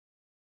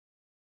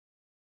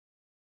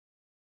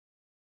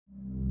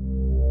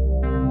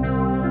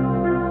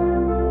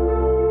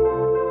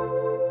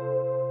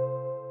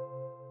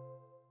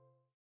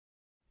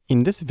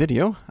In this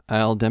video,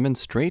 I'll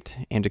demonstrate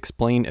and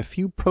explain a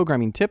few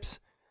programming tips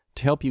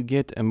to help you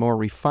get a more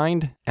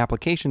refined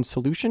application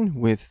solution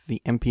with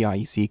the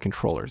Mpiec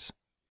controllers.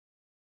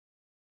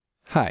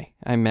 Hi,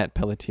 I'm Matt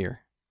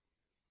Pelletier.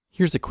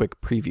 Here's a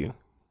quick preview.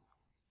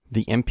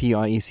 The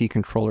Mpiec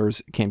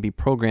controllers can be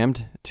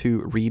programmed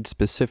to read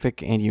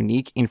specific and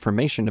unique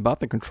information about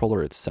the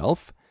controller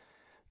itself,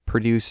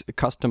 produce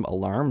custom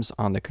alarms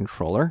on the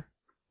controller,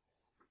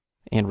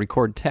 and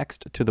record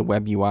text to the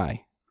web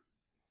UI.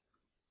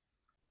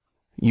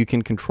 You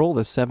can control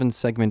the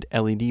 7-segment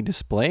LED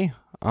display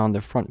on the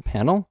front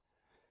panel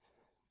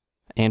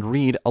and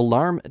read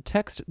alarm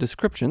text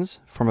descriptions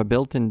from a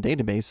built-in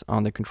database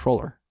on the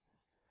controller.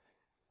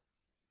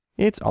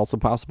 It's also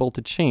possible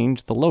to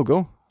change the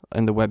logo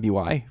in the web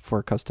UI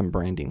for custom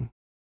branding.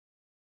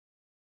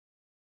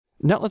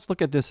 Now let's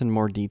look at this in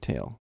more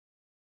detail.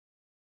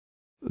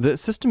 The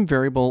system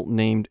variable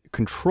named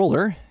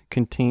controller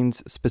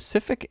contains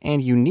specific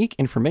and unique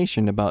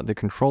information about the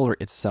controller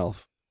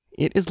itself.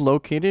 It is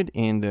located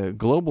in the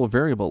global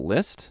variable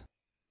list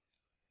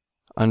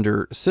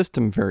under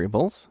system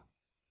variables.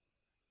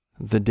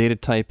 The data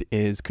type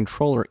is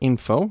controller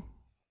info,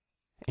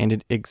 and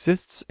it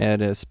exists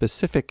at a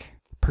specific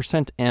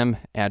 %m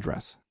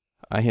address.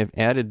 I have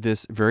added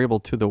this variable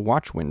to the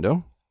watch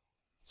window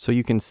so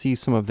you can see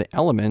some of the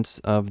elements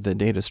of the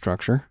data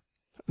structure.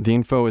 The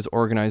info is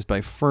organized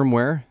by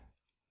firmware,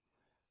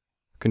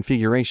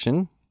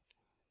 configuration,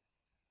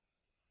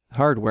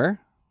 hardware,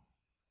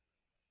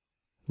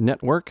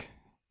 network,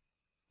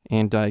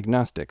 and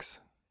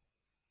diagnostics.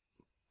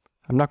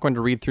 I'm not going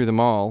to read through them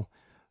all,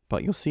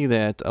 but you'll see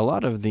that a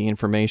lot of the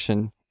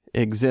information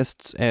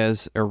exists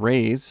as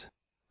arrays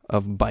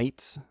of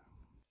bytes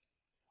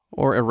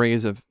or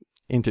arrays of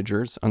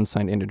integers,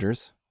 unsigned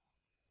integers.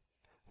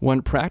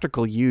 One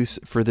practical use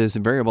for this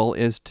variable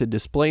is to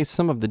display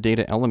some of the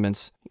data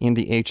elements in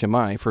the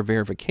HMI for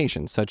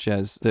verification, such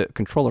as the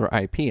controller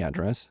IP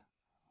address.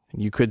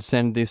 You could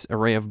send this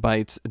array of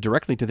bytes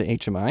directly to the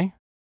HMI,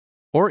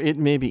 or it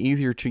may be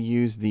easier to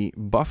use the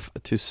buff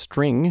to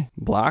string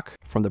block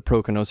from the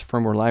Prokonos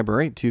firmware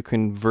library to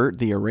convert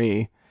the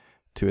array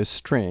to a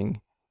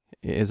string,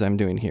 as I'm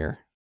doing here.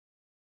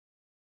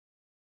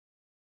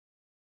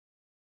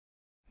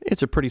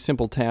 It's a pretty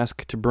simple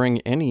task to bring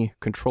any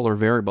controller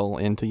variable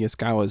into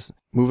Yaskawa's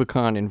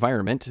Movicon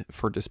environment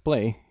for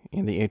display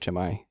in the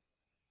HMI.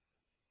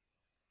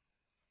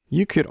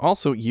 You could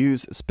also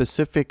use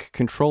specific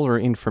controller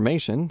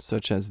information,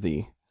 such as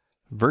the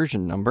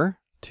version number,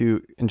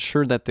 to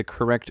ensure that the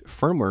correct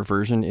firmware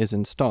version is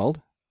installed,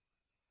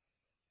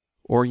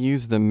 or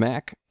use the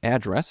MAC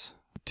address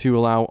to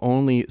allow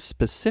only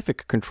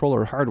specific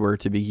controller hardware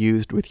to be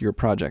used with your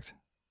project.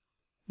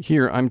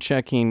 Here I'm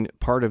checking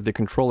part of the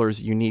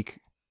controller's unique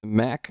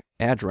MAC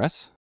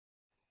address,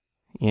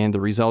 and the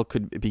result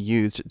could be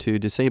used to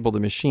disable the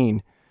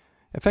machine,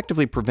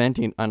 effectively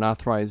preventing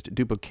unauthorized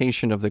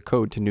duplication of the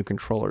code to new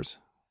controllers.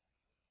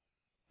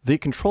 The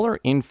controller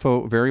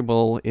info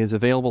variable is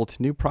available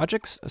to new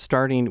projects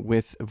starting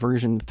with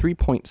version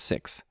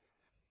 3.6.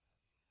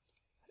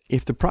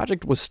 If the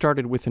project was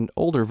started with an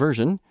older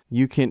version,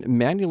 you can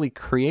manually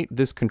create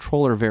this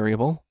controller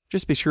variable.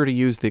 Just be sure to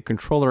use the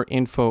controller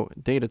info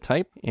data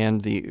type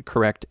and the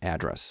correct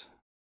address.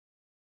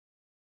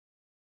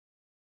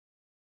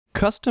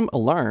 Custom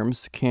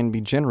alarms can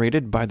be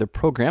generated by the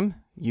program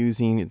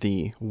using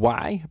the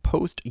Y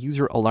post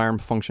user alarm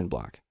function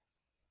block.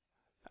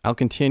 I'll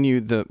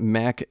continue the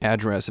MAC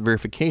address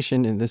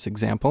verification in this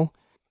example.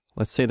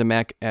 Let's say the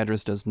MAC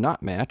address does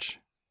not match,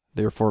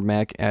 therefore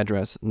MAC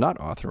address not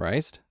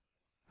authorized.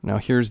 Now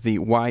here's the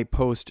Y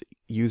post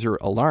user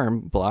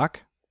alarm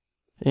block,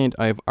 and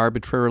I've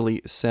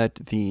arbitrarily set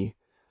the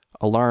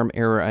alarm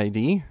error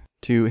ID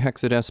to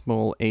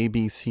hexadecimal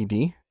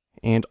ABCD,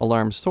 and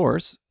alarm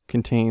source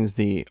contains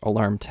the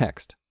alarm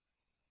text.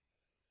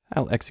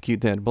 I'll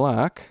execute that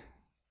block,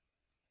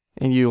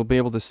 and you'll be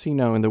able to see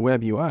now in the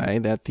web UI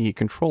that the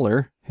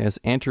controller has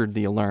entered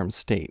the alarm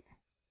state.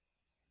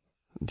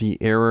 The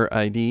error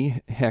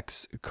ID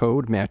hex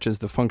code matches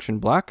the function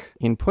block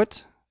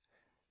input,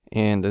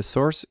 and the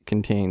source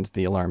contains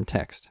the alarm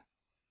text.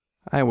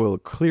 I will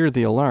clear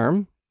the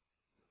alarm,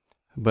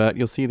 but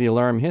you'll see the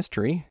alarm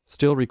history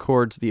still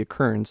records the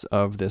occurrence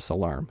of this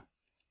alarm.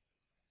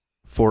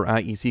 For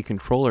IEC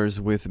controllers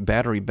with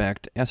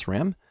battery-backed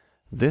SRAM,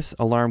 this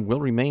alarm will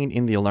remain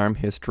in the alarm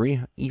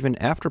history even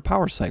after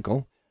power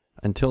cycle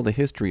until the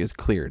history is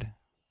cleared.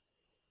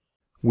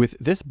 With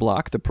this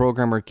block, the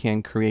programmer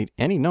can create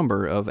any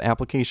number of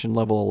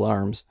application-level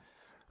alarms,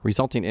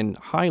 resulting in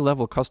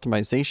high-level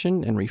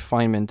customization and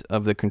refinement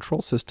of the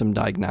control system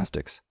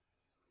diagnostics.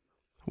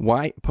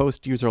 Y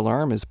post user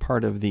alarm is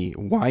part of the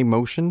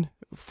Y-Motion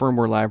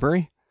firmware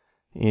library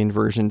in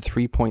version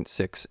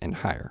 3.6 and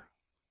higher.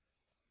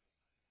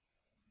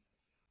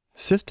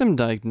 System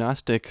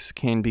diagnostics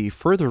can be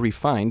further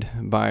refined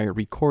by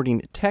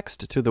recording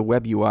text to the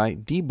web UI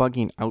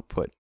debugging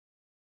output.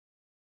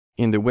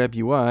 In the web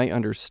UI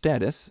under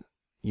status,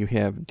 you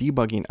have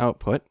debugging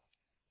output.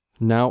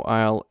 Now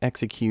I'll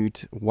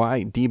execute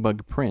y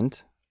debug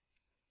print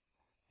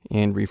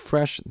and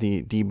refresh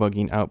the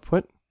debugging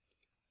output.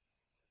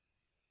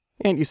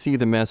 And you see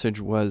the message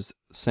was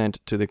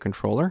sent to the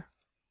controller.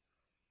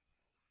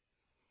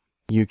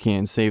 You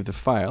can save the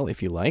file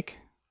if you like.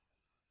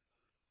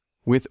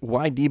 With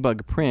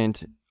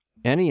ydebugprint,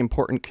 any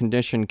important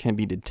condition can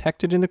be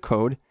detected in the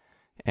code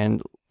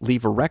and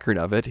leave a record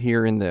of it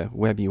here in the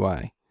web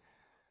UI.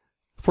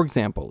 For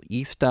example,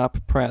 e-stop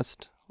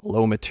pressed,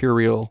 low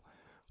material,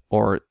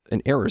 or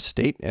an error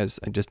state, as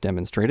I just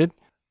demonstrated.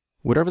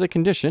 Whatever the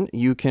condition,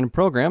 you can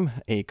program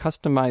a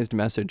customized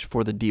message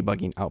for the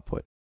debugging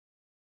output.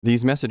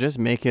 These messages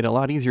make it a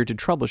lot easier to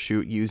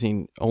troubleshoot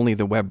using only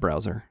the web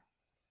browser.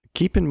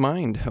 Keep in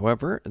mind,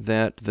 however,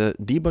 that the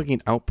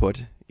debugging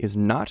output is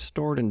not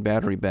stored in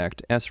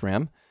battery-backed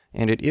SRAM,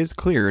 and it is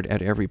cleared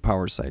at every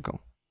power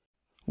cycle.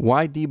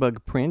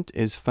 ydebugprint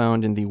is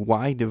found in the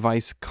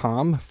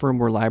yDeviceCom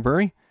firmware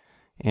library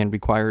and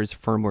requires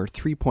firmware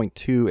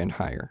 3.2 and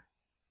higher.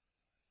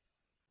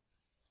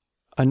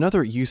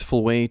 Another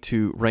useful way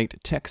to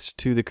write text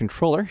to the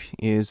controller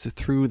is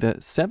through the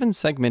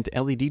 7-segment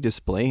LED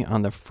display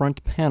on the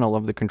front panel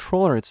of the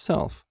controller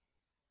itself.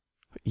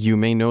 You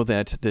may know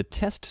that the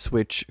test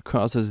switch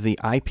causes the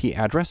IP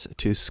address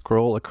to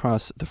scroll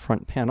across the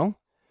front panel,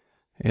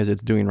 as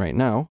it's doing right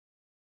now.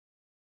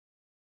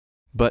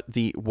 But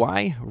the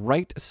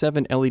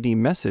yWrite7LED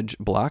message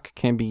block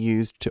can be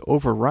used to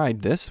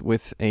override this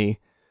with a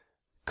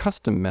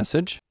custom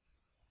message.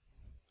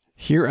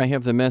 Here I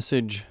have the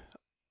message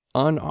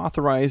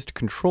unauthorized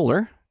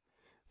controller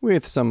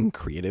with some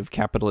creative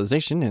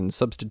capitalization and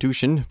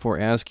substitution for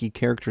ASCII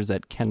characters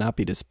that cannot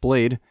be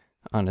displayed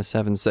on a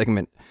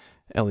 7-segment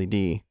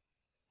LED.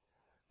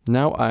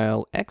 Now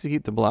I'll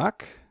execute the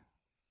block,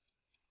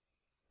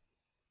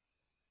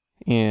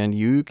 and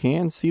you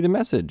can see the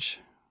message.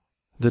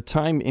 The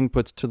time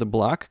inputs to the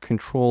block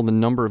control the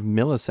number of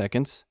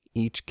milliseconds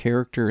each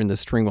character in the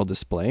string will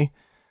display,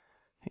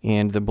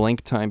 and the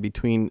blank time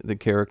between the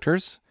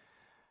characters,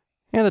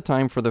 and the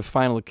time for the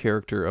final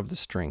character of the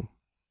string.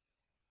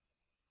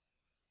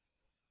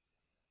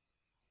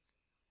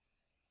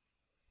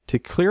 To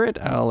clear it,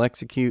 I'll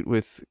execute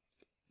with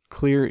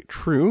clear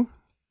true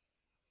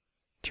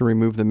to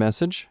remove the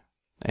message,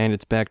 and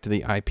it's back to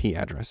the IP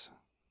address.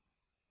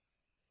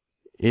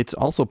 It's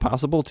also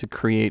possible to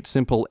create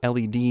simple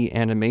LED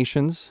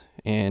animations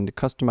and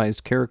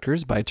customized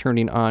characters by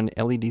turning on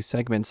LED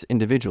segments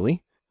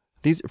individually.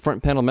 These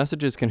front panel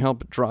messages can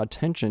help draw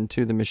attention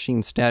to the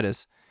machine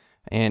status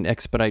and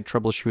expedite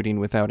troubleshooting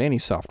without any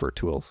software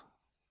tools.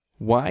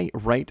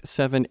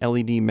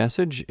 yWrite7LED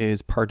message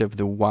is part of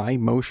the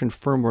yMotion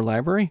firmware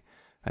library,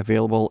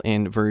 available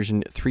in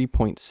version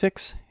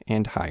 3.6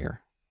 and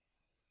higher.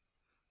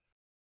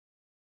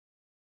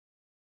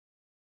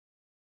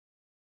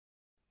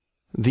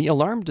 The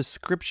alarm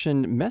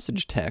description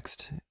message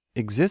text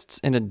exists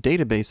in a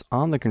database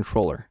on the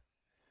controller.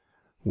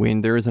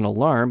 When there is an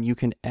alarm, you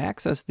can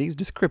access these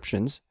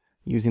descriptions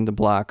using the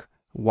block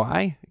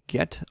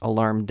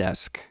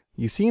yGetAlarmDesk.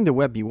 You see in the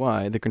web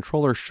UI, the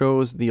controller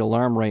shows the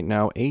alarm right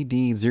now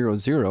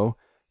AD00,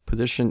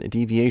 position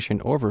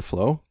deviation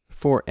overflow,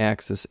 for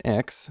axis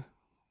X.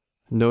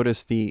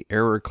 Notice the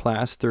error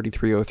class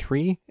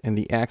 3303 and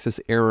the axis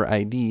error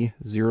ID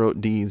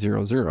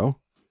 0D00.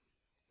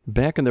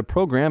 Back in the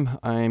program,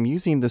 I'm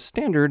using the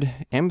standard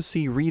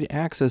MC read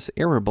access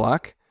error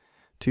block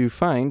to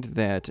find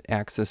that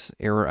axis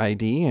error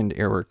ID and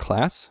error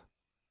class,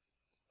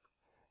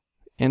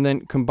 and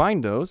then combine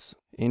those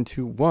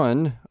into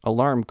one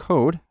alarm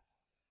code.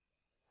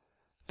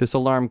 This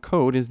alarm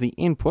code is the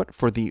input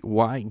for the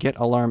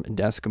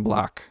yGetAlarmDesk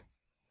block.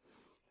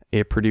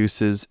 It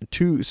produces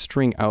 2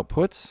 string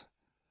outputs,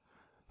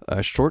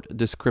 a short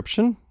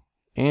description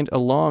and a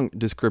long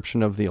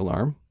description of the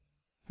alarm,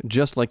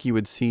 just like you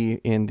would see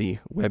in the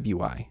web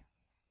UI.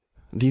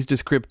 These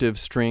descriptive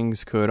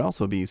strings could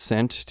also be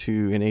sent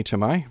to an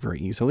HMI very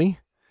easily,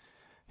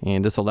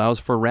 and this allows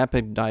for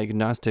rapid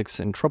diagnostics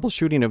and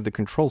troubleshooting of the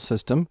control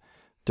system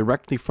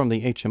directly from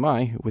the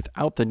HMI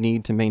without the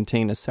need to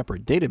maintain a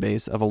separate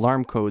database of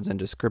alarm codes and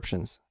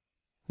descriptions.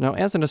 Now,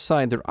 as an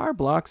aside, there are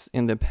blocks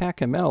in the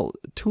PacML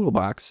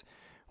toolbox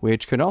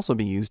which could also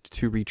be used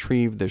to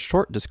retrieve the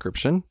short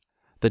description.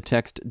 The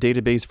text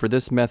database for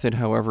this method,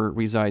 however,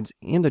 resides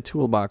in the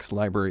toolbox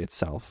library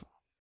itself.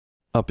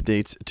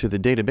 Updates to the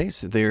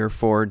database,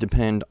 therefore,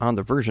 depend on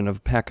the version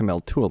of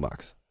PacML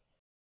toolbox.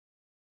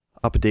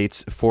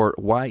 Updates for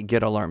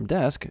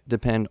yGetAlarmDesk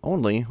depend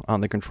only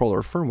on the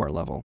controller firmware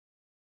level.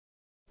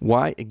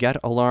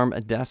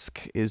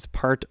 yGetAlarmDesk is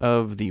part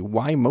of the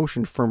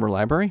yMotion firmware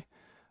library,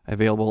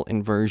 available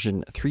in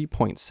version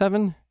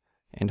 3.7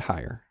 and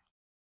higher.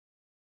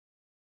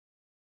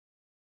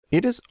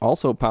 It is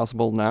also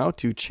possible now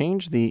to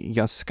change the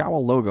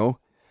Yaskawa logo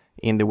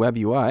in the web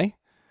UI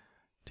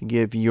to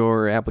give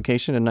your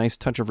application a nice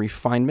touch of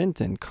refinement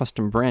and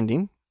custom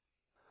branding.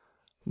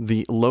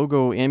 The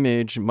logo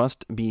image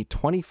must be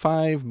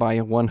 25 by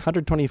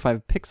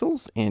 125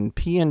 pixels in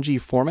PNG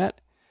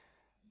format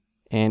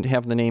and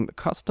have the name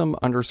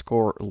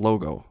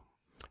custom_logo.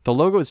 The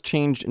logo is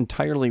changed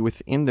entirely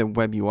within the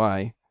web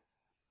UI.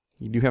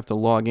 You do have to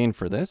log in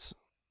for this.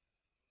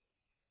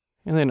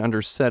 And then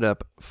under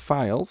Setup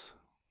Files,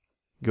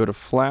 go to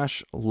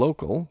Flash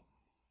Local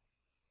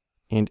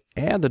and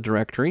add the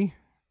directory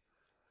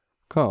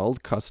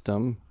called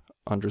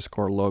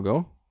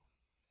custom_logo.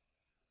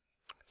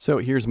 So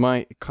here's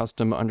my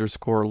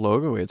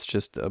custom_logo. It's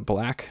just a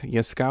black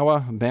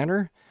Yaskawa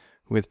banner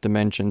with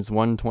dimensions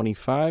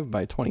 125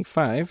 by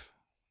 25.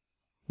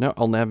 Now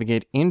I'll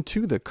navigate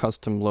into the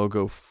custom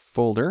logo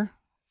folder.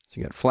 So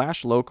you got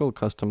Flash Local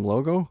Custom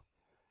Logo,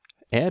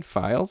 add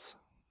files,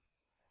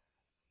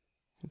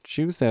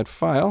 choose that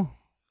file,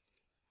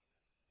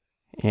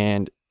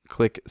 and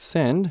click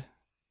Send.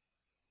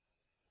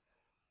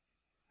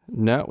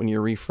 Now when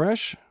you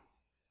refresh,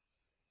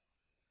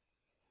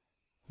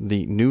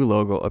 the new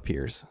logo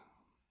appears.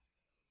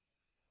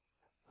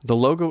 The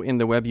logo in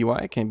the web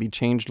UI can be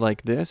changed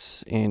like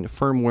this in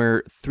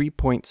firmware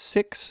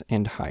 3.6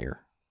 and higher.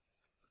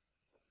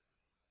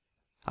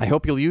 I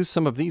hope you'll use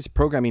some of these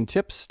programming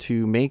tips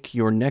to make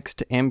your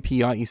next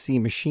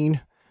Mpiec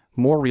machine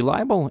more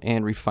reliable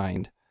and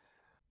refined.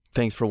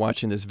 Thanks for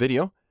watching this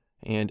video,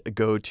 and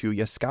go to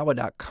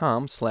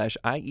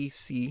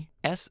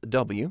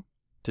yaskawa.com/IECSW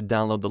to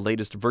download the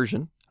latest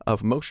version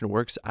of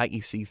MotionWorks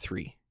IEC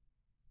 3.